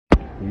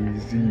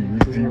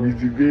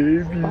Easy,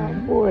 baby. Star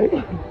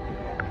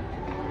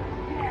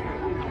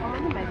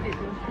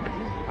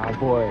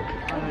boy.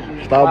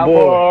 Star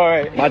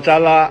boy.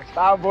 Machala.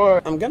 Star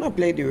boy. I'm gonna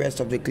play the rest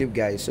of the clip,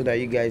 guys, so that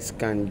you guys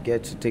can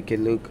get to take a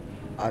look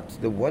at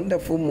the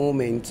wonderful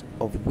moment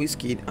of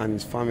Wizkid and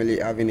his family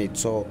having a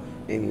tour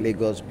in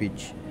Lagos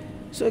Beach.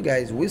 So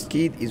guys,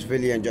 Wizkid is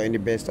really enjoying the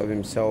best of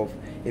himself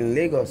in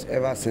Lagos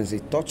ever since he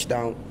touched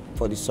down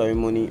for the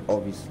ceremony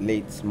of his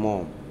late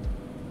mom,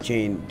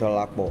 Jane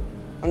Dolapo.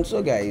 And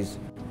so guys,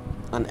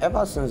 and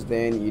ever since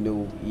then, you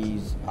know,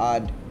 he's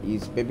had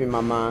his baby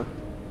mama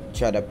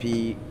Chada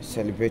P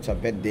celebrate her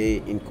birthday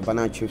in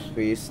Cubana Chief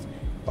Space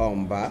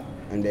bar,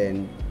 and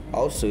then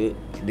also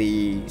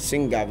the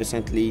singer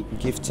recently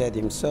gifted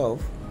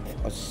himself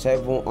a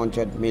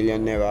 700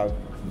 million naira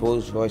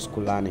Royce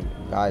Cullani.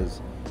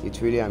 Guys,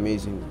 it's really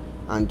amazing.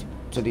 And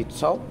to the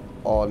top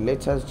or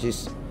latest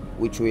gist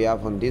which we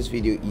have on this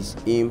video is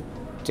him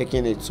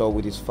taking a tour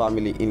with his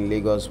family in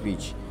Lagos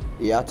Beach.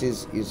 The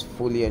artist is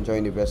fully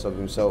enjoying the best of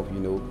himself. You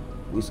know,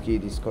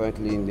 Wizkid is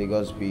currently in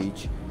Lagos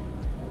Beach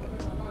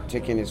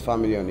taking his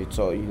family on a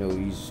tour. You know,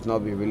 he's not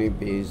been really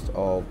based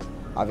or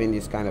having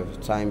this kind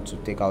of time to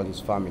take out his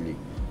family,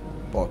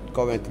 but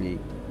currently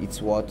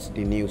it's what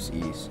the news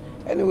is.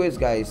 Anyways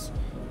guys,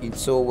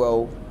 it's so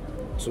well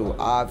to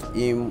have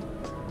him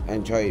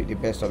enjoy the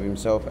best of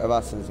himself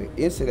ever since the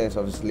incident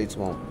of his late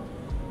mom.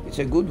 It's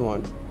a good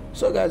one.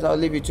 So guys, I'll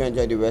leave you to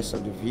enjoy the rest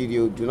of the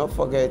video. Do not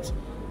forget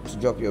to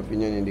drop your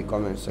opinion in the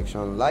comment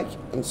section, like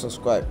and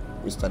subscribe.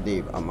 Mr.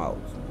 Dave, I'm out.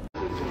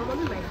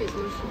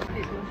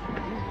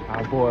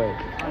 Star boy.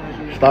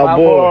 Star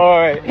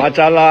boy.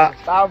 Machala.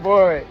 Star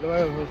boy.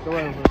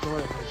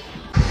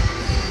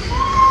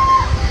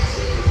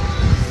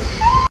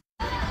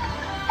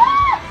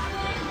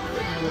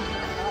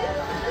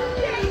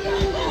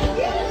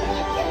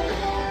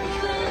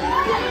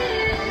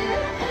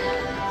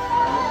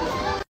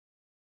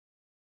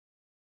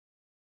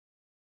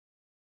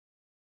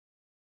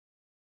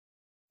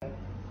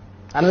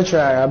 I don't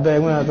try, I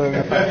beg when I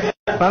talk.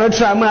 I don't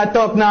try when I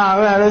talk now.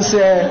 When I don't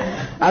say,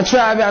 I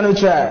try, but I don't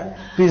try.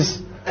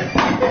 Please.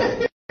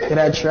 Did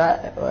I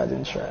try or I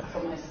didn't try?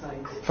 From your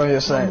side. From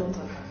your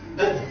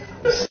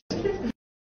side.